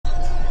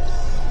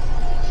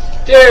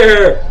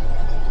There!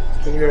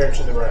 Can you go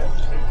to the right?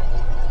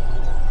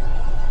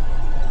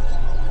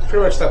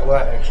 Pretty much that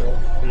light, actually.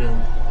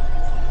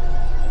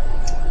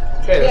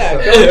 Okay, Yeah,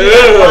 that's go to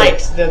that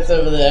light that's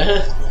over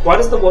there. Why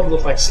does the water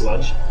look like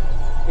sludge?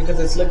 Because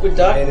it's liquid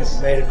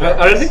darkness. made of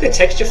I don't think the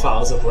texture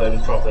files have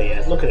loaded properly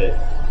yet. Look at it.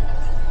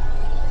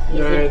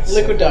 No, it's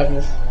Liquid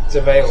darkness. It's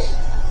a veil.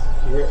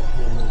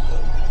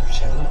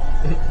 Shut up.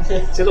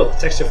 See, look,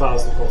 texture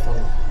files look all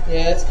funny.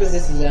 Yeah, that's because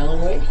this is Alan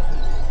Wake.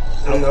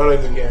 I'm not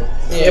even game.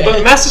 Yeah,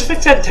 but Mass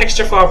Effect had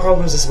texture file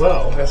problems as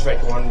well. Mass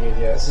Effect 1 did,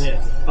 yes. Yeah.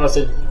 Oh,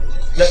 so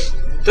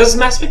does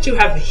Mass Effect 2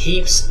 have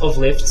heaps of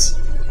lifts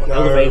on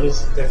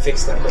elevators? They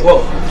fixed that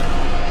problem.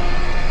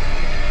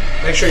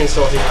 Whoa. Make sure you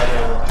install the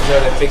hardware. No,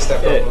 they fixed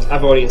that problem.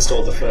 I've already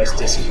installed the first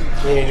disc. You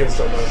need to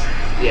install those.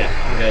 Yeah,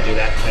 I'm going to do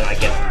that when I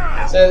get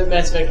out. So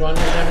Mass Effect 1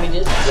 has how many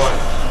discs? 1.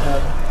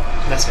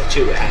 Mass Effect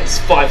 2 has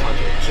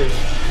 500. 2.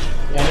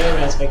 Yeah, I know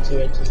Mass Effect 2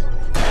 had 2.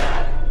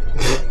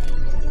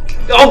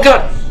 Oh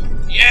god!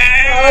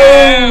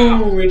 Yeah!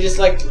 Oh, we just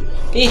like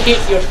he hit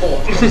your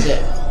torch. That's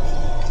it.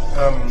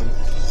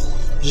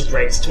 Just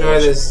breaks torch. No,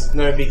 there's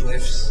no big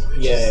lifts. Which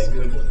Yeah. is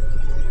good.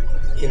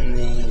 In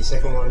the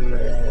second one,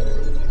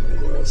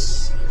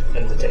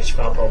 And the texture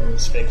file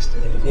problems fixed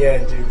and everything. yeah,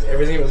 dude,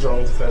 everything that was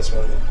wrong with the first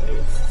one, they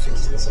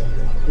fixed in the second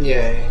one.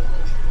 Yeah.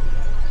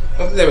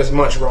 Not that there was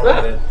much wrong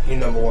with it in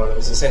number 1. It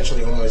was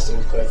essentially almost a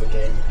perfect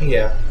game.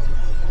 Yeah.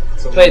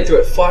 So Played through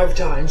it 5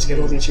 times to get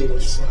all the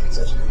achievements.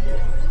 Such a good game.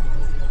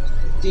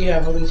 Do you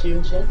have all these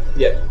achievements yet?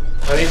 Yep.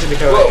 I need to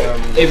become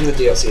Even the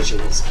DLC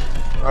achievements.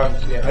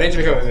 yeah, I need to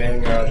become a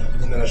Vanguard,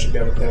 and then I should be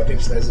able to play up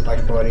if there's a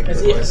black body.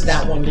 As if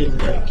that one didn't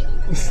break.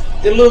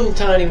 The little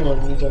tiny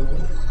one you don't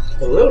know.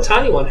 The little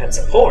tiny one had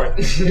support.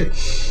 The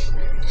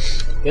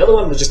other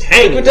one was just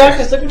hanging. Liquid there.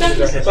 darkness, liquid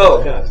darkness.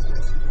 Oh god.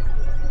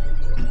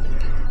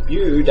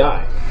 You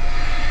die.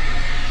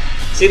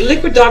 See,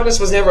 liquid darkness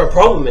was never a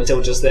problem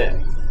until just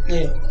then.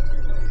 Yeah.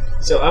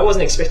 So I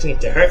wasn't expecting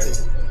it to hurt me.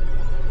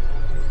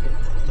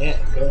 Yeah,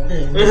 go on.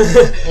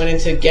 Went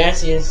into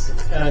gaseous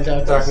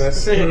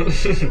darkness.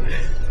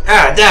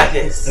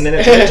 Darkness! And then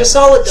it turned into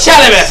solid darkness.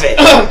 Charlie Murphy!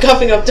 Oh, I'm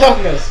coughing up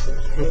darkness.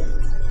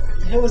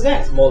 The hell was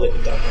that? More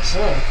liquid darkness.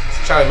 Oh,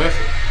 It's Charlie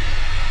Murphy.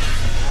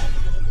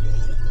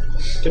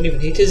 Don't even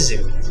need to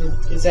zoom.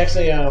 it's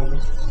actually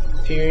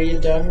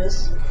period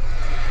darkness.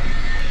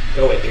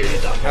 Go away,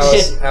 period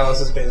darkness. Alice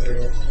has been through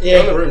here. Yeah. Go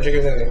in the room, check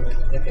everything.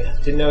 Okay.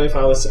 Didn't know if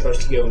I was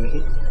supposed to go in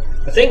here.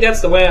 I think that's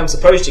the way I'm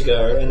supposed to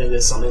go, and then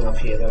there's something up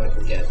here that I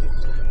can get.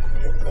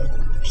 A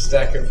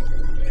stack of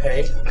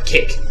hay. A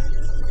kick.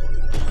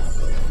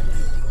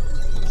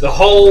 The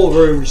whole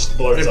room just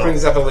blows It up,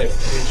 brings up a lift,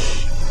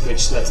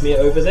 which lets me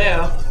over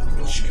there.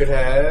 which could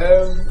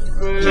have...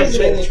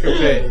 change group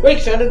hay.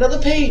 Wait, found another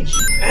page.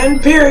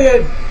 And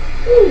period!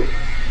 Woo.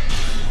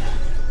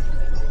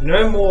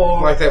 No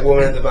more... Like that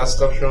woman at the bus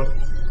stop, Sean.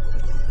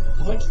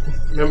 What?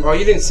 Remember? Oh,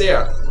 you didn't see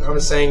her. I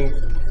was saying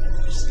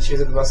she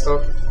was at the bus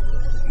stop.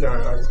 No,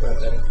 I was about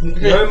that.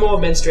 No more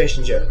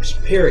menstruation jokes.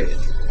 Period.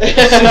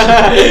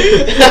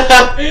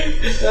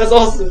 That's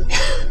awesome.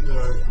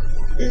 No.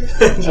 I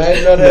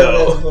had not heard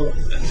that before.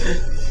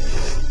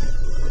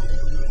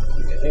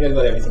 I think I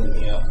got everything in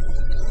here.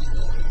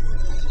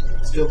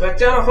 Let's go back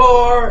down the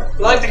floor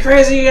like the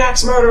crazy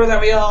axe murderer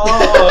that we are.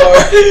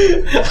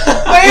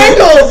 My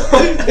ankles!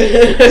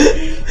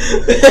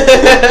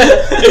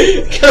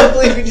 Can't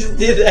believe we just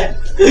did that.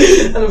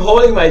 I'm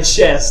holding my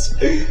chest.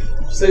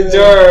 So,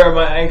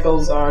 my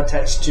ankles are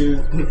attached to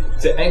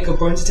the ankle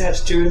bones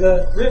attached to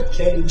the rib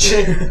cage.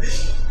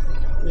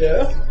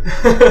 Yeah.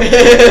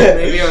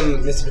 Maybe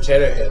on Mr.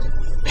 Potato Head.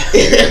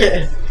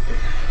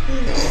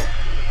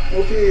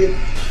 What period?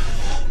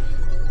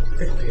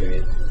 Quick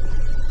period.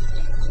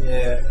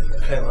 Yeah,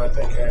 I don't like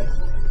that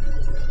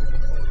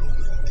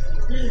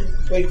guy.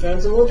 Wait,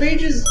 found some more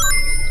pages.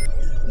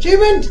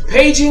 Achievement!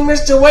 Paging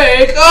Mr.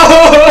 Wake.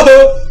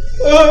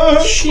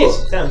 Oh! Shit!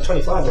 Damn,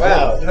 25.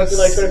 Wow, that's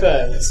like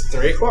 25. It's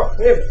 3 o'clock.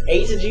 We have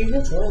 8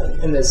 achievements? Wow.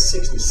 And there's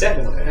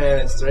 67 of them.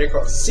 And it's 3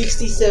 o'clock.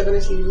 67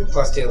 achievements?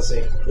 Plus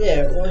DLC.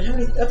 Yeah, well, how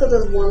many? I thought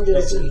there was one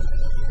DLC.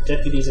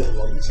 Deputies are the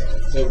ones.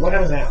 So what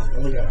happens now? Where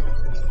we go?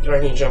 Do you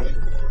reckon you jump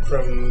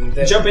from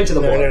there? Jump into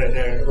the water. No.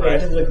 Yeah, Right.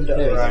 to the liquid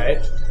darkness.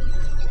 Right.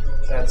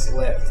 That's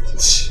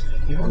left.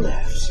 You're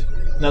left.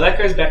 Now that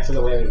goes back to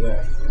the way we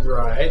were.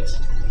 Right.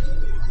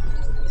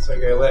 So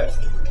go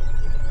left.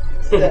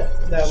 That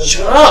was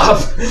Shut up!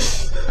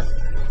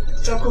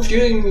 Stop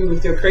confusing me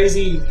with your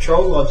crazy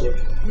troll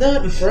logic.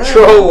 not right.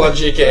 Troll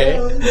logic, eh?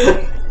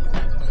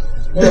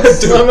 Well,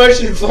 slow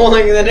motion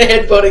falling and then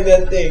headbutting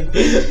that thing.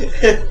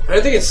 I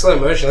don't think it's slow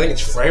motion, I think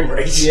it's frame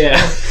rate. Yeah.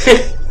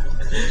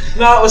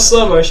 No, it was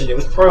slow motion. It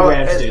was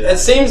programmed to do that. It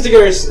seems to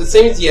go. It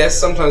seems yes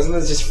sometimes, and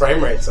it's just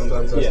frame rate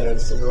sometimes. I've Yeah.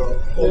 noticed as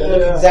well. Well, they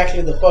look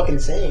exactly the fucking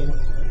same.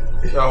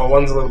 Oh,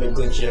 one's a little bit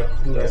glitchier,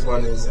 whereas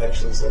one is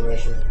actually slow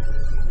motion.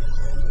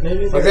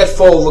 Maybe Like that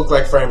fall looked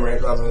like frame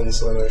rate rather than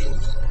slow motion.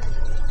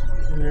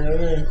 I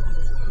don't know.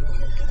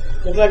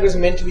 Looked like it was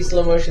meant to be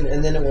slow motion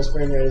and then it was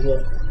frame rate as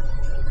well.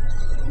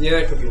 Yeah,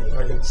 that could be.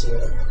 I could see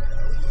that.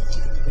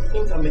 I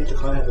think I I'm meant to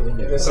climb out the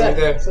window. There's What's something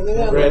that? there. Something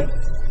there. Red.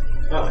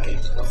 Oh, okay.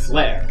 A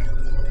flare.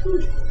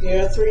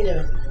 You're at 3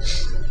 now.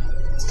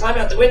 Let's climb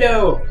out the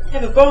window!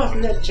 Have a bath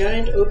in that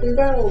giant open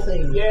barrel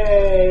thing.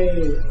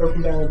 Yay!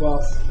 Open barrel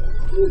bath.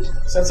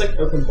 Sounds like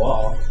open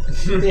bar.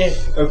 Yeah.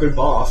 Open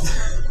bath.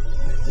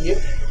 Yep.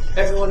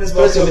 Everyone is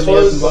First welcome of to all,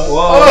 the open closed bar. bar.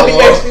 Whoa! Oh, he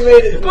actually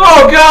made it.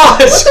 Oh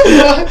gosh! What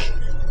the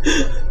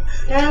fuck?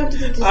 How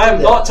did it just I am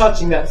do not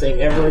touching that thing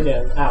ever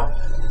again. Ow.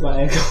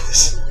 My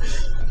ankles. that?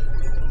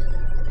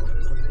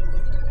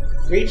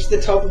 Reach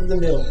the top of the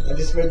mill. I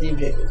just read the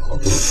objective.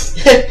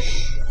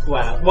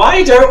 Wow.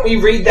 Why don't we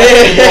read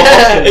that more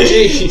often?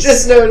 Jeez.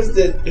 Just noticed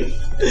it.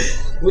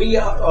 We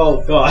are.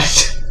 Oh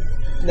gosh.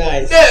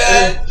 Nice.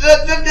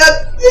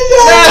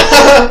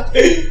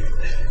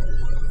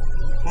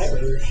 Hi,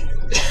 Rouge.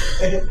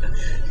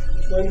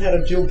 Learn how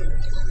to jump.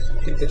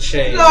 Hit the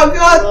chain. Oh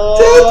god!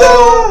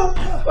 Oh.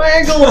 My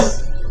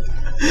ankles!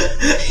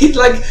 He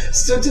like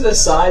stood to the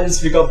side as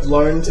if he got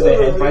blown to the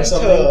head by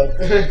something.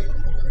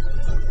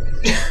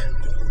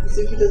 As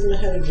if he doesn't know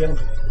how to jump.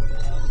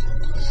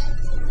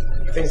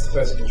 I think it's the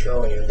person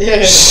controlling it.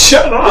 Yeah.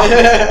 Shut up!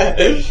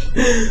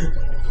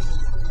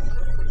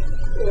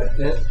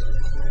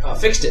 I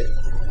fixed it.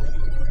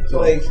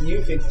 Like,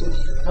 you fixed it.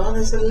 Oh,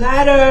 there's a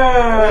ladder!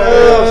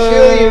 Oh,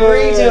 Phil, you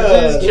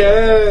retard!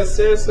 Yes,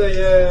 seriously,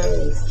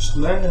 yes. Just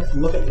learn to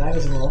look at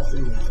ladders more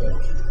often.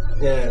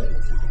 Yeah.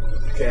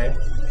 Okay.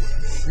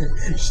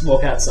 Just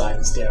walk outside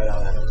and stare at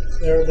our ladder.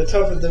 They're at the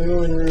top of the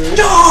moon roof.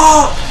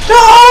 No!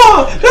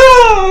 No!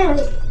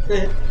 No!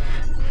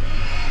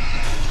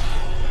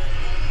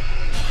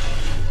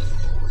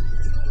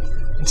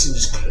 It's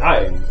just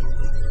climb.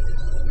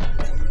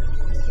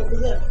 What was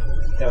that?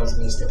 That was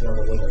me stepping on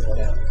the window for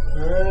now. I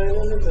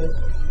don't think so.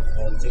 I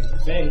don't think the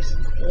face.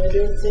 I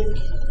don't think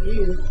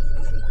you.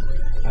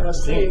 I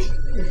Must think.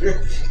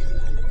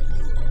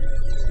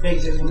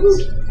 Make it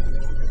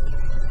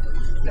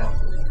No.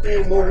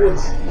 Hey, more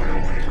woods.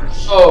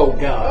 Oh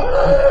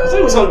god. I thought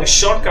he was holding a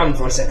shotgun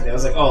for a second. I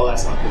was like, oh,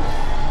 that's not good.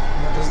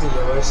 What does the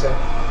yellow say?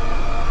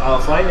 I'll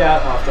find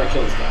out after I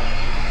kill this guy.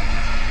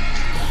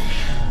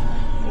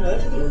 Oh,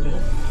 that's a good idea.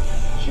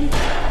 Shoot.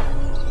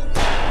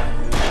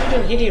 Shoot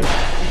and hit him.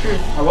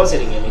 I was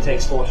hitting him. He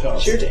takes 4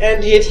 shots. Shoot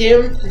and hit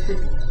him.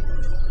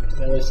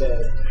 That was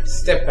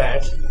Step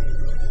back.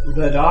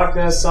 the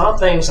darkness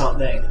something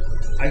something.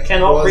 I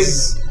cannot read.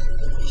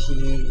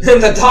 He.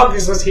 The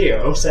darkness was here.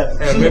 07.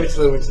 Maybe it's a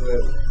little bit to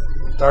the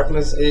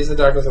darkness. It is the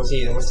darkness was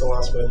here. And what's the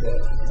last word there?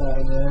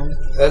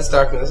 That's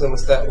darkness. And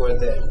what's that word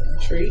there?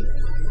 Tree.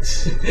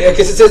 Yeah,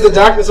 because it says the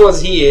darkness was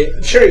here.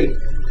 Tree.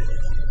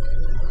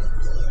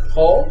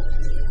 Hole.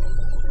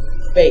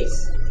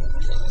 Face.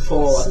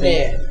 4, I think.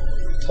 Snare.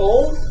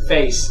 Tall.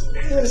 Face.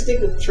 I'm gonna stick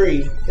with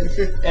tree.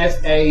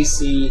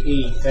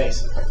 F-A-C-E.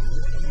 Face.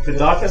 The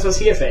darkness was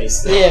here.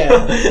 Face. Yeah.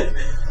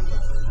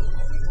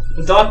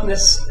 The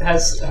darkness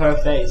has her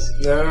face.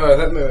 No,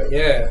 that movie.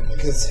 Yeah,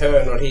 because it's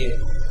her, not here.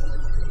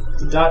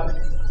 The dark.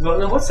 Well,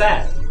 no, what's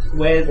that?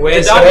 Where's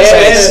Where's the darkness her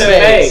has her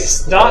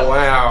face? face. Oh,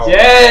 wow.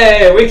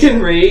 Yeah, we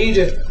can read.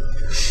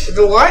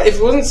 The light, if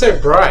it wasn't so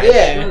bright.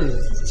 Yeah.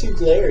 It's too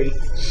glary.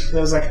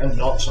 There was like a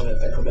notch on it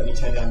that could let me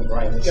turn down the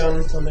brightness.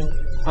 Gun something.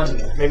 Hunting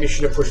it. Maybe you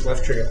should have pushed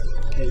left trigger.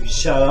 Hey,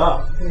 shut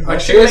up.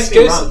 Actually, let's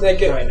go.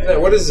 Right, No,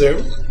 what is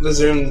zoom? The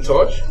zoom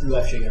torch?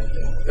 Left trigger.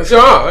 Yeah.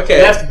 Oh,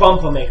 okay. Left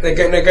bumper make. Go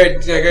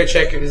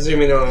check it,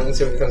 zoom in on it and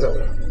see what it comes up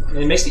with. And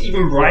it makes it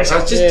even brighter. I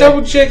was just Yeah.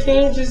 double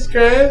checking, just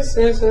guys.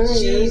 It's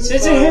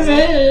a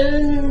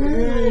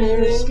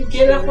heaven.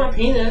 Get off my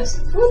penis.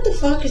 What the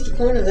fuck is the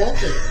point of that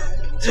thing?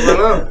 To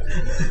run up.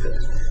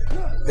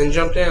 Then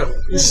jump down.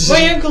 My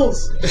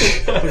ankles!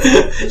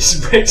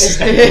 Just breaks his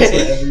ankles for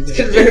every It's day.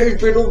 got very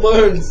brittle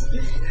bones.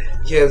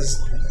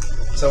 Yes,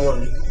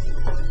 someone.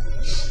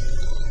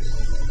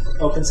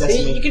 Open You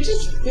sesame. could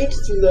just fit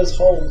through those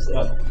holes.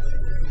 Oh.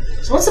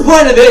 So what's the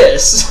point of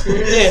this?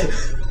 Yeah.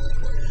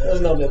 That was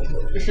not bad.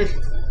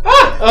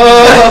 Ah!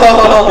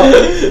 Oh!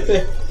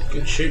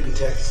 Good shooting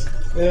text.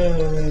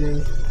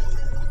 Oh,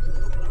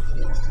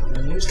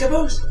 My name is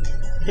Caboose.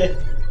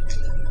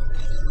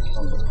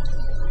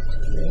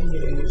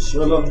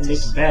 Sure love to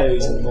take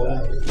batteries in the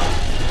morning.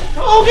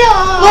 Oh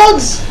god!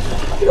 Logs!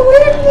 Get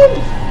away from them!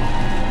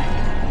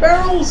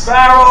 Barrels!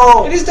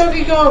 Barrel! It is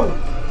Donkey Kong!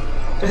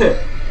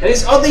 And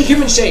it's oddly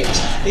human shaped.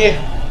 Yeah.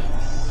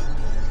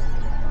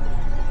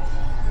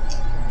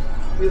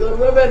 Reload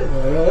weapon!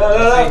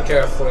 I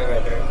think flare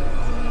that guy.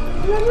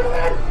 Reload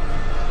weapon!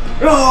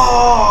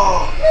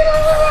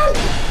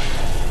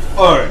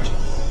 Orange.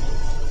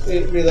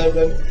 Reload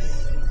weapon.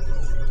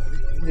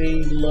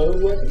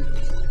 Reload weapon?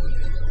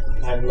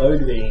 I'm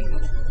loading.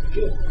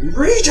 Good.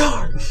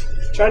 Retard!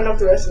 Try to knock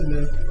the rest of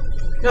them down.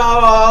 No!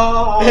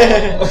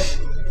 I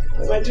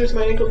might twist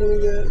my ankle doing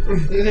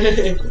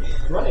that.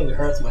 Running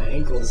hurts my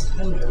ankles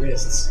and my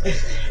wrists.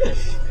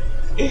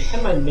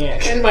 And my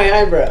neck. And my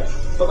eyebrow.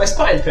 But my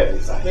spine's perfectly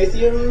fine.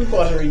 Lithium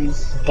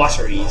batteries.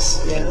 Batteries.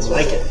 Yeah, that's I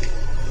like what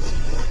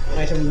I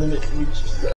it. Item limit reached.